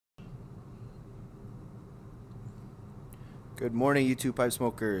Good morning, you two pipe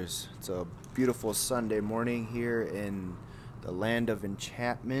smokers. It's a beautiful Sunday morning here in the land of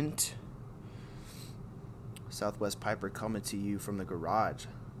enchantment. Southwest Piper coming to you from the garage.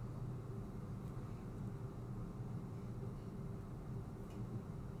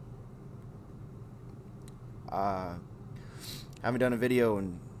 Haven't done a video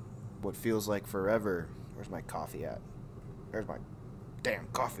in what feels like forever. Where's my coffee at? Where's my damn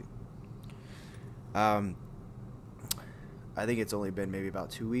coffee? I think it's only been maybe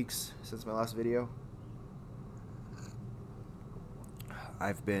about 2 weeks since my last video.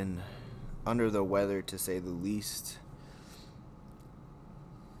 I've been under the weather, to say the least.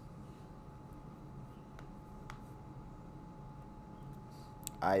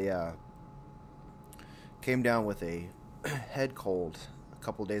 I came down with a head cold a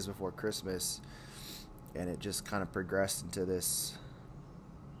couple days before Christmas, and it just kind of progressed into this,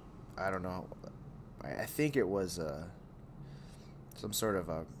 I don't know, I think it was some sort of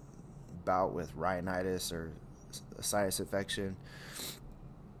a bout with rhinitis or a sinus infection.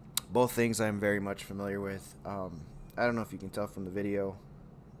 Both things I'm very much familiar with. I don't know if you can tell from the video,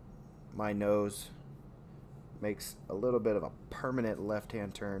 my nose makes a little bit of a permanent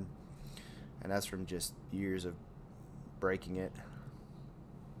left-hand turn, and that's from just years of breaking it.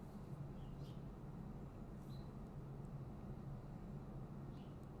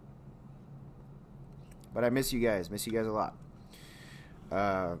 But I miss you guys a lot.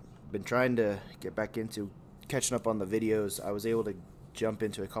 Been trying to get back into catching up on the videos. I was able to jump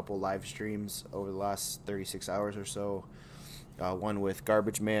into a couple live streams over the last 36 hours or so. One with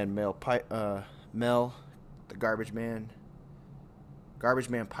Garbage Man Mel, the Garbage Man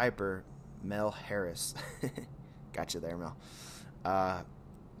Piper, Mel Harris. Got you there, Mel. I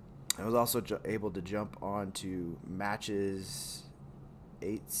was also able to jump on to Matches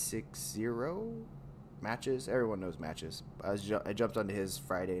 860. Matches, everyone knows Matches. I jumped onto his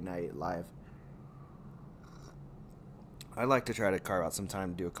Friday night live. I'd like to try to carve out some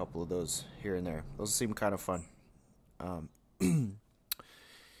time to do a couple of those here and there. Those seem kind of fun. What am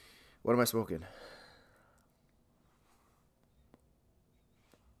I smoking?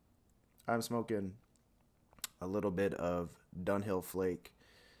 I'm smoking a little bit of Dunhill Flake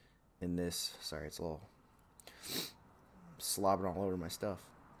in this. Sorry, it's a little slobbering all over my stuff.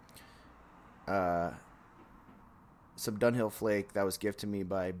 Some Dunhill Flake that was gifted to me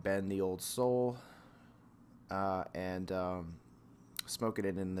by Ben the Old Soul, and smoking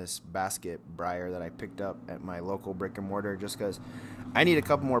it in this basket briar that I picked up at my local brick and mortar, just because I need a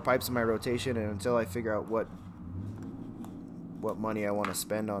couple more pipes in my rotation, and until I figure out what money I want to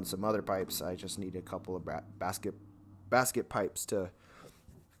spend on some other pipes, I just need a couple of basket pipes to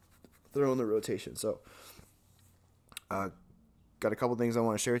throw in the rotation. So got a couple things I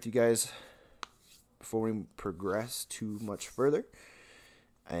want to share with you guys before we progress too much further.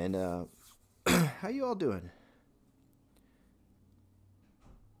 And how you all doing?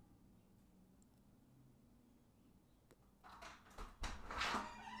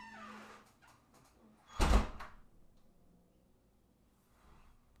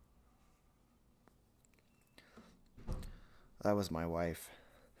 That was my wife.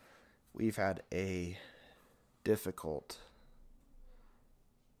 We've had a difficult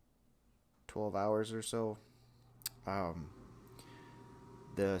 12 hours or so.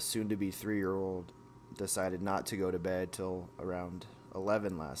 The soon-to-be 3-year-old decided not to go to bed till around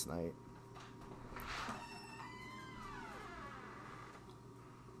 11 last night.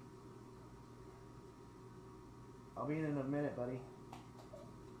 I'll be in a minute, buddy.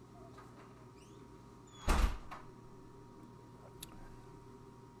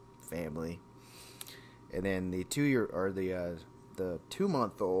 Family. And then the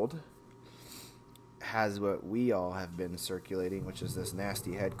 2-month-old has what we all have been circulating, which is this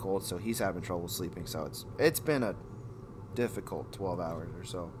nasty head cold, so he's having trouble sleeping. So it's been a difficult 12 hours or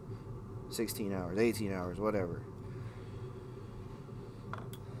so. 16 hours, 18 hours, whatever.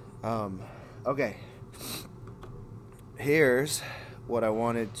 Okay. Here's what I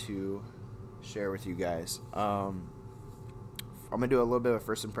wanted to share with you guys. I'm going to do a little bit of a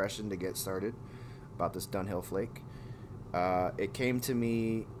first impression to get started about this Dunhill Flake. It came to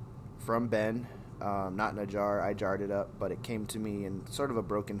me from Ben, not in a jar. I jarred it up, but it came to me in sort of a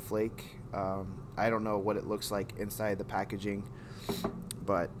broken flake. I don't know what it looks like inside the packaging,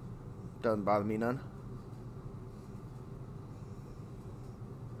 but doesn't bother me none.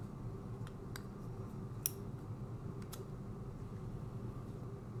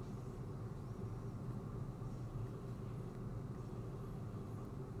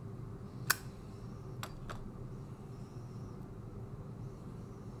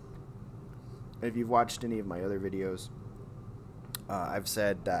 If you've watched any of my other videos, I've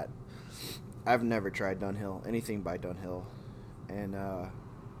said that I've never tried Dunhill, anything by Dunhill, and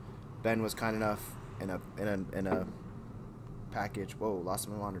Ben was kind enough in a package. Whoa, lost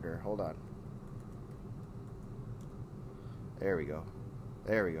my monitor. Hold on. There we go.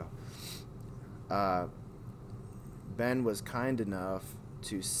 There we go. Ben was kind enough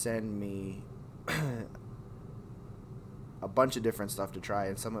to send me a bunch of different stuff to try,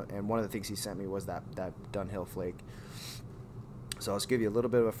 and one of the things he sent me was that Dunhill Flake. So let's give you a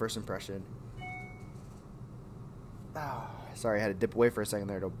little bit of a first impression. Oh, sorry, I had to dip away for a second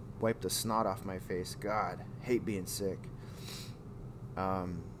there to wipe the snot off my face. God, hate being sick.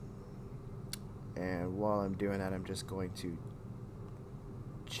 And while I'm doing that, I'm just going to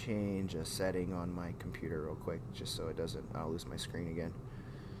change a setting on my computer real quick, just so I'll lose my screen again.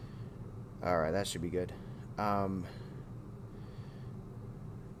 Alright, that should be good.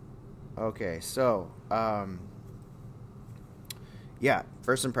 Okay, so yeah,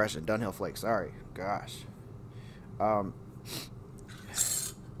 first impression, Dunhill Flake. Sorry, gosh. When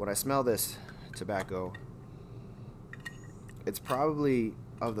I smell this tobacco, it's probably,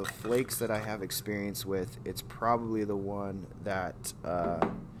 of the flakes that I have experience with, it's probably the one that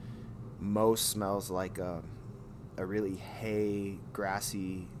most smells like a really hay,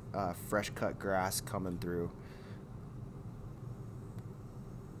 grassy, fresh cut grass coming through.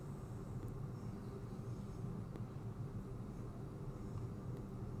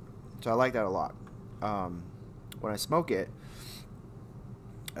 So I like that a lot. When I smoke it,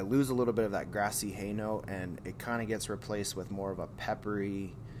 I lose a little bit of that grassy hay note, and it kind of gets replaced with more of a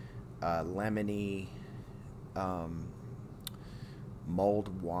peppery, lemony,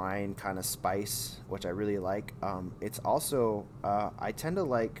 mulled wine kind of spice, which I really like. It's also, I tend to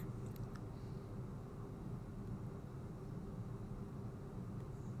like,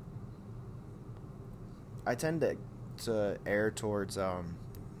 to err towards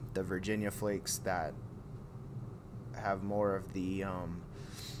the Virginia flakes that have more of the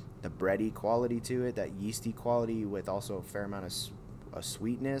bready quality to it, that yeasty quality, with also a fair amount of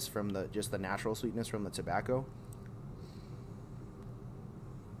sweetness from just the natural sweetness from the tobacco.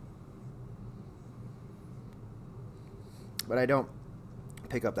 But I don't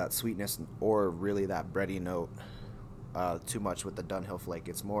pick up that sweetness or really that bready note too much with the Dunhill Flake.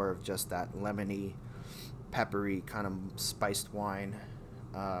 It's more of just that lemony, peppery kind of spiced wine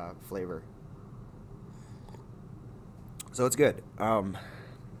flavor. So it's good.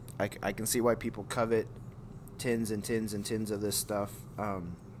 I can see why people covet tins and tins and tins of this stuff.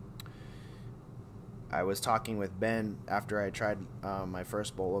 I was talking with Ben after I tried my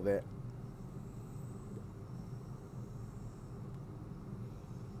first bowl of it.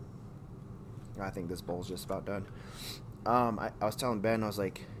 I think this bowl's just about done. I was telling Ben, I was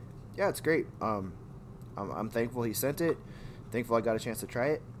like, yeah, it's great. I'm thankful he sent it. Thankful I got a chance to try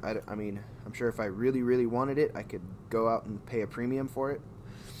it. I mean, I'm sure if I really, really wanted it, I could go out and pay a premium for it.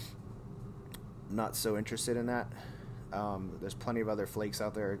 Not so interested in that. There's plenty of other flakes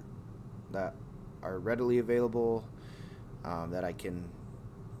out there that are readily available that I can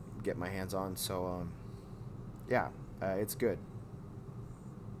get my hands on. So, yeah, it's good.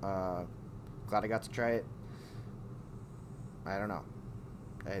 Glad I got to try it. I don't know.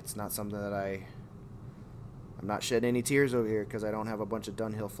 It's not something that I'm not shedding any tears over here because I don't have a bunch of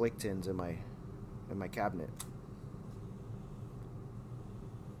Dunhill Flake tins in my cabinet.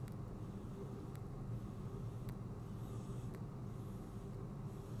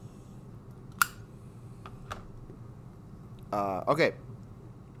 Okay.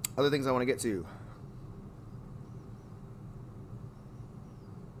 Other things I want to get to.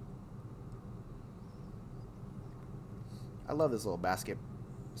 I love this little basket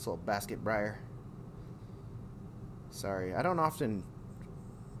briar. Sorry, I don't often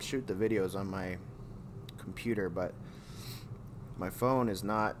shoot the videos on my computer, but my phone is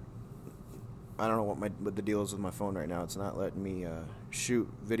not, I don't know what the deal is with my phone right now. It's not letting me shoot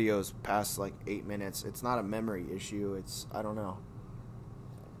videos past like 8 minutes. It's not a memory issue. I don't know.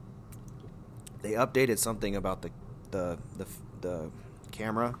 They updated something about the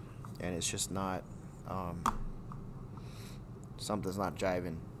camera, and it's just not, something's not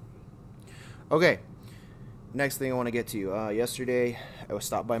jiving. Okay. Next thing I want to get to. Yesterday, I was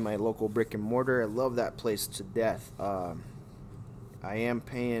stopped by my local brick and mortar. I love that place to death. I am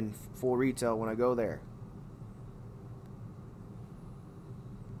paying full retail when I go there.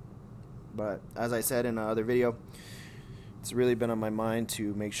 But as I said in another video, it's really been on my mind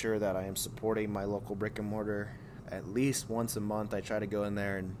to make sure that I am supporting my local brick and mortar at least once a month. I try to go in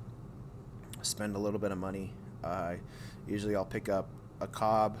there and spend a little bit of money. Usually I'll pick up a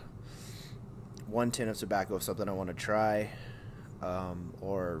cob, 1 tin of tobacco, something I want to try,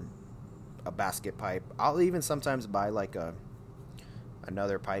 or a basket pipe. I'll even sometimes buy like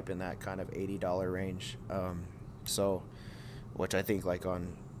another pipe in that kind of $80 range. So, which I think like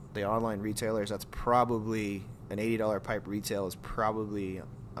on the online retailers, that's probably an $80 pipe retail is probably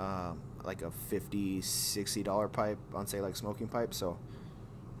like a $50, $60 pipe on, say, like smoking pipe. So,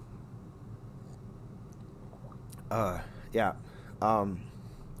 yeah.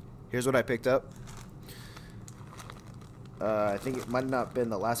 Here's what I picked up. I think it might not have been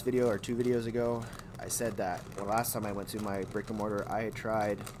the last video or 2 videos ago. I said that the last time I went to my brick and mortar, I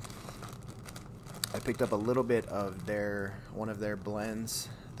picked up a little bit of one of their blends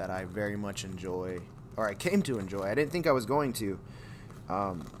that I very much enjoy, or I came to enjoy. I didn't think I was going to.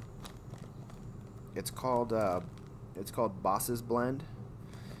 It's called Boss's Blend,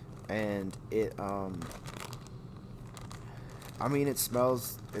 and it I mean, it's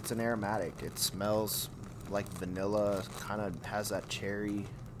an aromatic. It smells like vanilla, kind of has that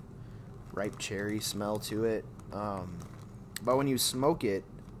ripe cherry smell to it. But when you smoke it,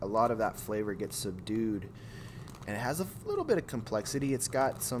 a lot of that flavor gets subdued, and it has a little bit of complexity. It's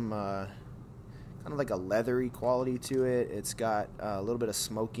got some kind of like a leathery quality to it. It's got a little bit of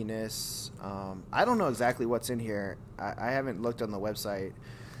smokiness. I don't know exactly what's in here. I haven't looked on the website,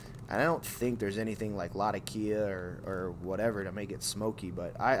 and I don't think there's anything like Latakia or whatever to make it smoky,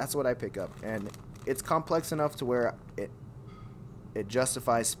 but that's what I pick up. And it's complex enough to where it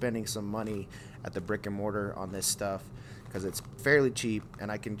justifies spending some money at the brick and mortar on this stuff, because it's fairly cheap,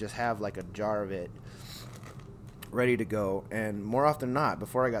 and I can just have like a jar of it ready to go. And more often than not,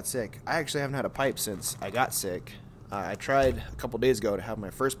 before I got sick, I actually haven't had a pipe since I got sick. I tried a couple days ago to have my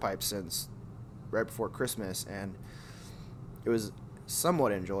first pipe since right before Christmas, and it was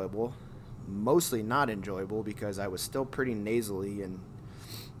somewhat enjoyable, mostly not enjoyable because I was still pretty nasally, and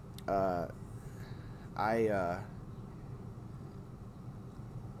I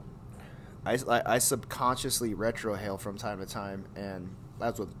subconsciously retrohale from time to time, and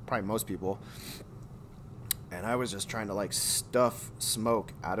that's with probably most people. And I was just trying to like stuff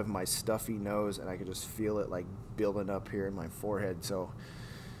smoke out of my stuffy nose, and I could just feel it like building up here in my forehead. So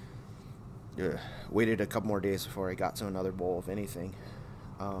waited a couple more days before I got to another bowl of anything.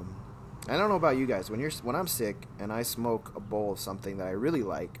 I don't know about you guys. When I'm sick and I smoke a bowl of something that I really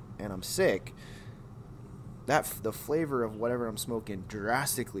like, and I'm sick, the flavor of whatever I'm smoking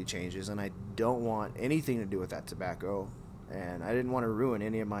drastically changes, and I don't want anything to do with that tobacco. And I didn't want to ruin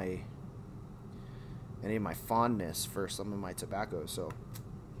any of my fondness for some of my tobacco. So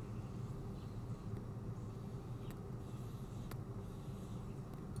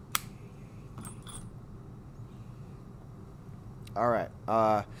all right,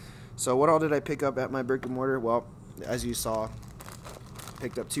 so what all did I pick up at my brick and mortar? Well, as you saw,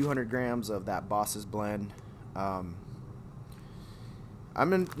 picked up 200 grams of that Boss's Blend. Guys,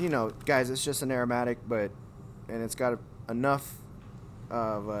 it's just an aromatic, and it's got enough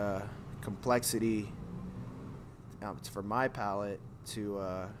of complexity for my palate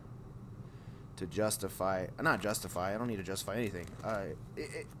to justify. Not justify. I don't need to justify anything.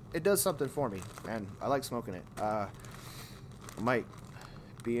 It does something for me, and I like smoking it. I might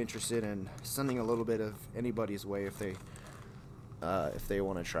be interested in sending a little bit of anybody's way if they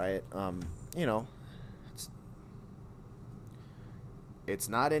want to try it. It's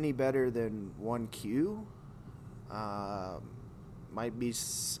not any better than 1Q. Might be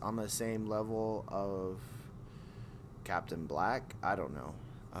on the same level of Captain Black. I don't know.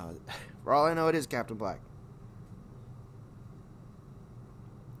 For all I know, it is Captain Black.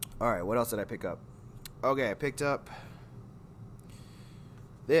 Alright, what else did I pick up? Okay, I picked up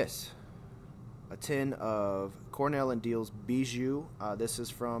this. A tin of Cornell and Deal's Bijou. This is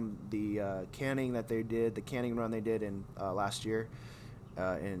from the canning that they did, the canning run they did in last year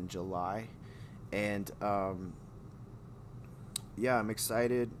in July. And yeah, I'm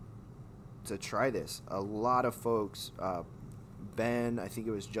excited to try this. A lot of folks, Ben, I think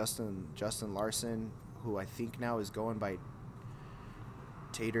it was Justin Larson, who I think now is going by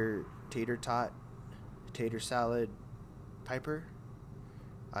Tater Salad Piper.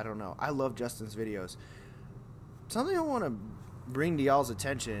 I don't know. I love Justin's videos. Something I want to bring to y'all's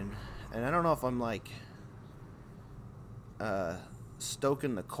attention, and I don't know if I'm like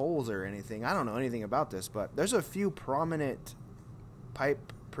stoking the coals or anything. I don't know anything about this, but there's a few prominent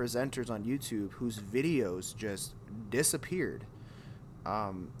pipe presenters on YouTube whose videos just disappeared.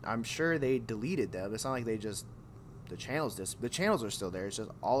 I'm sure they deleted them. It's not like the channels are still there. It's just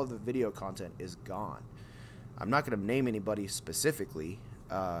all of the video content is gone. I'm not going to name anybody specifically.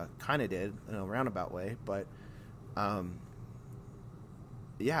 Kind of did in a roundabout way, but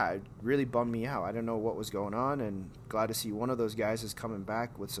yeah, it really bummed me out. I don't know what was going on, and glad to see one of those guys is coming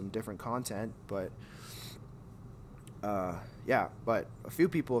back with some different content. But yeah, but a few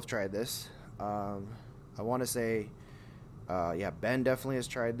people have tried this. I want to say, yeah, Ben definitely has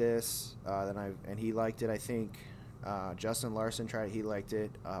tried this. And he liked it. I think Justin Larson tried it. He liked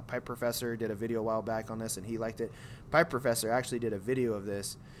it. Pipe Professor did a video a while back on this, and he liked it. Pipe Professor actually did a video of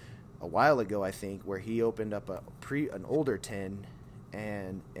this a while ago, I think, where he opened up an older tin,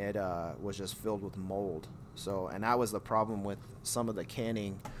 and it was just filled with mold. So, and that was the problem with some of the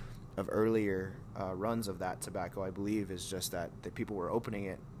canning of earlier runs of that tobacco, I believe, is just that the people were opening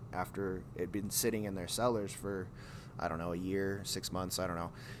it after it'd been sitting in their cellars for, I don't know, a year, 6 months, I don't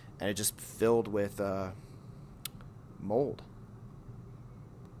know, and it just filled with mold.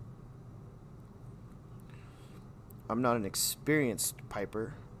 I'm not an experienced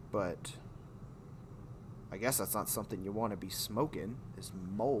piper, but I guess that's not something you want to be smoking, is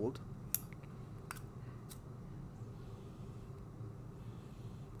mold.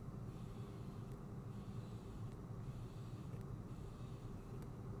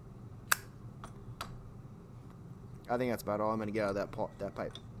 I think that's about all I'm going to get out of that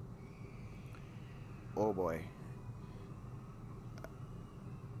pipe. Oh boy.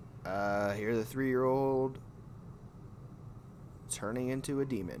 Here's the 3-year-old turning into a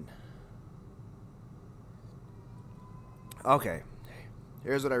demon. Okay.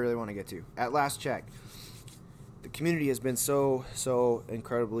 Here's what I really want to get to. At last check, the community has been so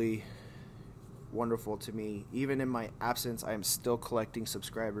incredibly wonderful to me. Even in my absence, I am still collecting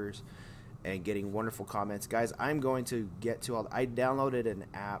subscribers and getting wonderful comments. Guys, I'm going to get to all... I downloaded an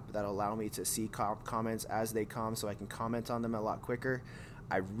app that allow me to see comments as they come, so I can comment on them a lot quicker.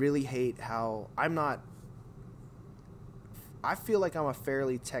 I really hate how I'm not... I feel like I'm a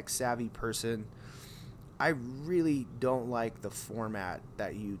fairly tech-savvy person. I really don't like the format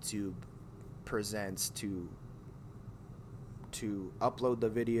that YouTube presents to upload the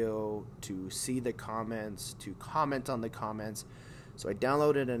video, to see the comments, to comment on the comments. So I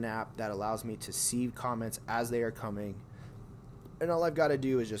downloaded an app that allows me to see comments as they are coming. And all I've got to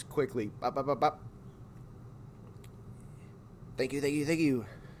do is just quickly, bop, bop, bop, bop. Thank you.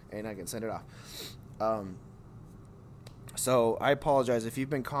 And I can send it off. So I apologize if you've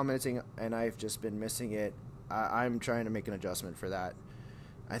been commenting and I've just been missing it. I'm trying to make an adjustment for that.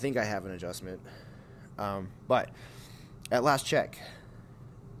 I think I have an adjustment. But at last check,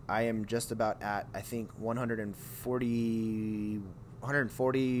 I am just about at, I think, 140,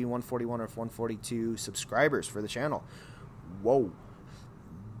 141, or 142 subscribers for the channel. Whoa.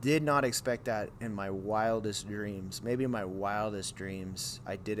 Did not expect that in my wildest dreams. Maybe in my wildest dreams,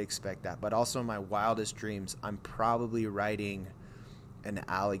 I did expect that. But also in my wildest dreams, I'm probably riding an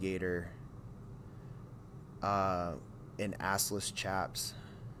alligator in assless chaps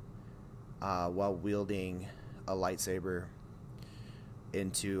while wielding a lightsaber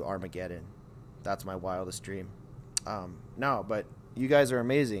into Armageddon. That's my wildest dream. No, but you guys are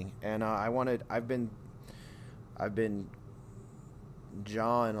amazing, and I've been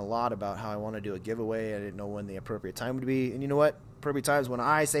jawing a lot about how I want to do a giveaway. I didn't know when the appropriate time would be, and you know what? Appropriate time is when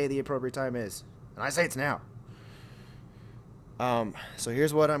I say the appropriate time is, and I say it's now. So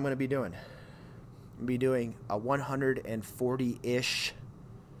here's what I'm going to be doing. I'm going to be doing a 140-ish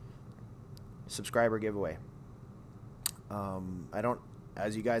subscriber giveaway.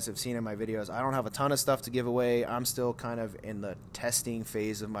 As you guys have seen in my videos, I don't have a ton of stuff to give away. I'm still kind of in the testing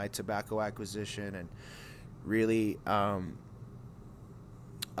phase of my tobacco acquisition, and really,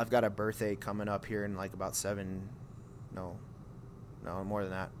 I've got a birthday coming up here in like about more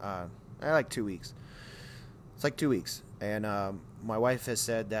than that. Like 2 weeks. It's like 2 weeks. And my wife has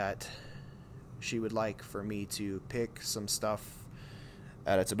said that she would like for me to pick some stuff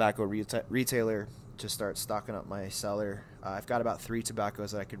at a tobacco retailer to start stocking up my cellar. I've got about 3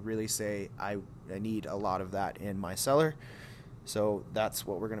 tobaccos that I could really say I need a lot of that in my cellar. So that's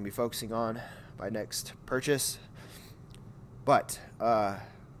what we're going to be focusing on by next purchase. But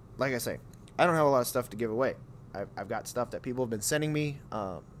like I say, I don't have a lot of stuff to give away. I've got stuff that people have been sending me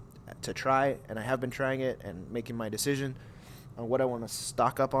to try, and I have been trying it and making my decision on what I want to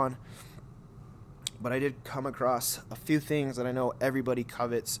stock up on. But I did come across a few things that I know everybody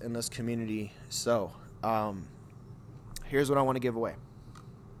covets in this community. So here's what I want to give away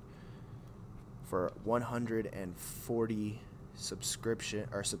for 140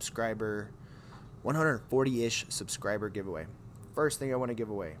 subscriber, 140-ish subscriber giveaway. First thing I want to give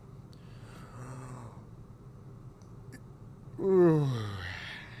away.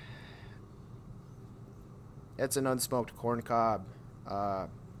 It's an unsmoked corn cob.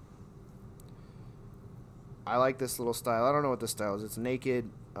 I like this little style. I don't know what this style is. It's naked.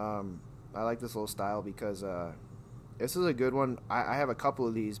 I like this little style because this is a good one. I have a couple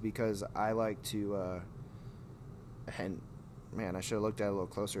of these because I like to. And man, I should have looked at it a little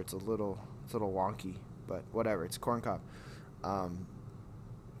closer. It's a little wonky, but whatever. It's corn cob.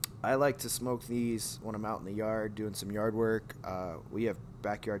 I like to smoke these when I'm out in the yard doing some yard work. We have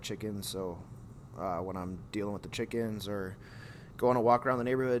backyard chickens, so when I'm dealing with the chickens or going a walk around the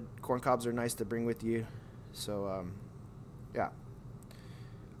neighborhood, corn cobs are nice to bring with you. So yeah,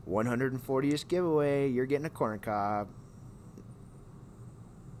 140-ish giveaway. You're getting a corn cob.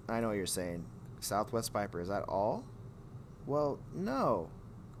 I know what you're saying. Southwest Piper, is that all? Well, no,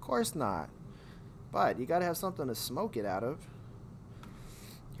 of course not. But you got to have something to smoke it out of.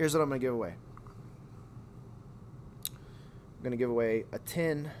 Here's what I'm going to give away. I'm going to give away a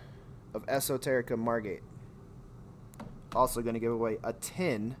tin of Esoterica Margate. Also going to give away a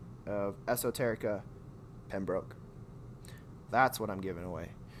tin of Esoterica Pembroke. That's what I'm giving away.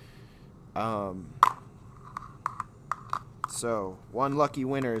 So one lucky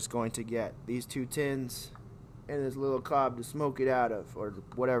winner is going to get these 2 tins and this little cob to smoke it out of, or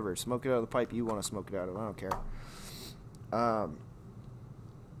whatever. Smoke it out of the pipe you want to smoke it out of. I don't care.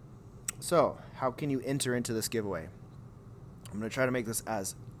 So how can you enter into this giveaway? I'm going to try to make this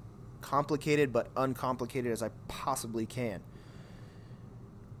as complicated but uncomplicated as I possibly can.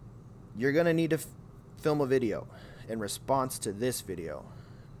 You're going to need to film a video in response to this video.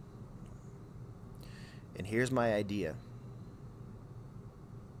 And here's my idea.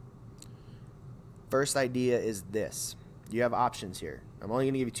 First idea is this. You have options here. I'm only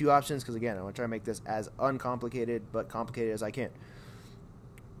going to give you 2 options because, again, I want to try to make this as uncomplicated but complicated as I can.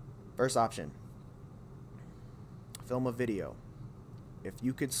 First option. Film a video. If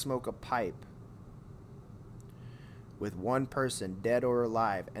you could smoke a pipe with one person, dead or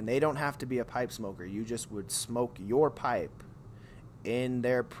alive, and they don't have to be a pipe smoker, you just would smoke your pipe in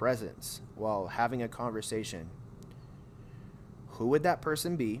their presence while having a conversation, who would that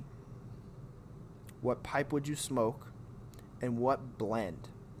person be? What pipe would you smoke? And what blend?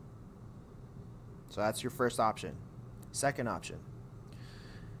 So that's your first option. Second option.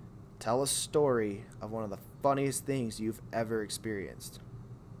 Tell a story of one of the funniest things you've ever experienced.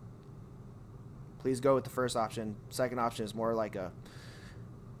 Please go with the first option. Second option is more like a,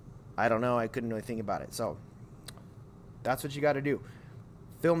 I don't know, I couldn't really think about it. So that's what you got to do.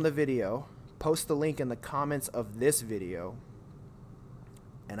 Film the video, post the link in the comments of this video,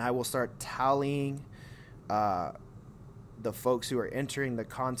 and I will start tallying the folks who are entering the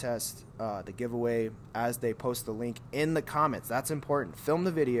contest, the giveaway, as they post the link in the comments. That's important. Film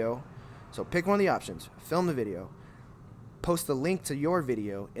the video. So pick one of the options. Film the video. Post the link to your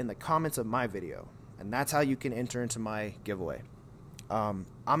video in the comments of my video. And that's how you can enter into my giveaway. I'm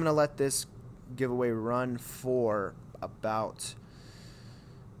going to let this giveaway run for about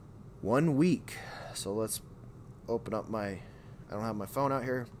 1 week. So let's open up my, I don't have my phone out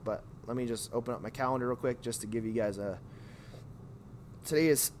here, but let me just open up my calendar real quick just to give you guys a, today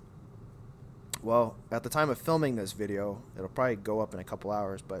is, well, at the time of filming this video, it'll probably go up in a couple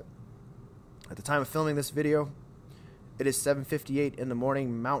hours, but at the time of filming this video, it is 7:58 in the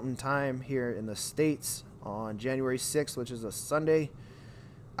morning Mountain Time here in the States on January 6th, which is a Sunday.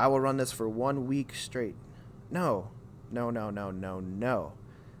 I will run this for 1 week straight. No. I'm going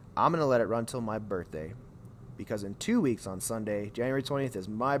to let it run till my birthday, because in 2 weeks on Sunday, January 20th is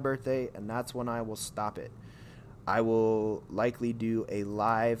my birthday, and that's when I will stop it. I will likely do a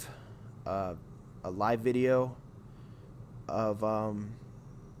live video of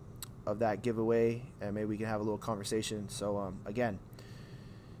that giveaway, and maybe we can have a little conversation. So again,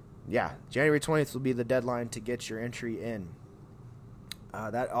 yeah, January 20th will be the deadline to get your entry in.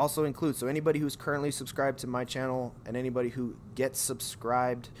 That also includes, so anybody who's currently subscribed to my channel and anybody who gets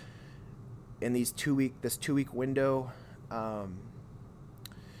subscribed in this 2 week window,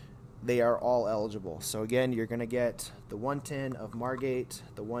 they are all eligible. So again, you're gonna get the 1 tin of Margate,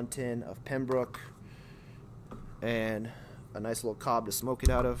 the 1 tin of Pembroke, and a nice little cob to smoke it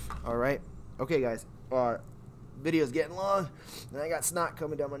out of. All right, okay guys, video's getting long, and I got snot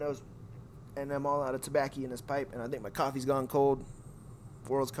coming down my nose, and I'm all out of tobacco in this pipe, and I think my coffee's gone cold.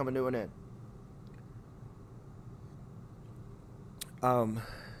 World's coming to an end. All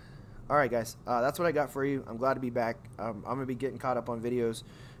right, guys, that's what I got for you. I'm glad to be back. I'm gonna be getting caught up on videos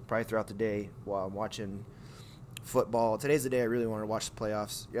probably throughout the day while I'm watching football. Today's the day I really wanted to watch the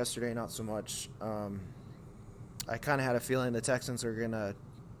playoffs. Yesterday, not so much. I kind of had a feeling the Texans were gonna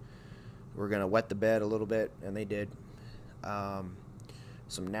wet the bed a little bit, and they did.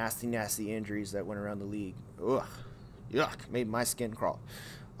 Some nasty injuries that went around the league. Ugh, yuck, made my skin crawl.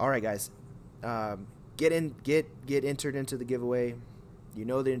 All right, guys. get entered into the giveaway. You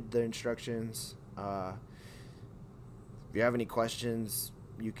know the instructions. If you have any questions,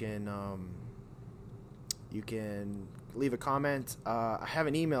 you can leave a comment. I have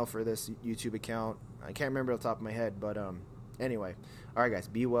an email for this YouTube account. I can't remember off the top of my head, but anyway. All right, guys,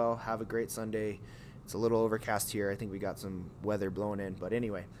 be well. Have a great Sunday. It's a little overcast here. I think we got some weather blowing in, but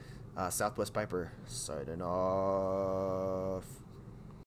anyway, Southwest Piper signing off.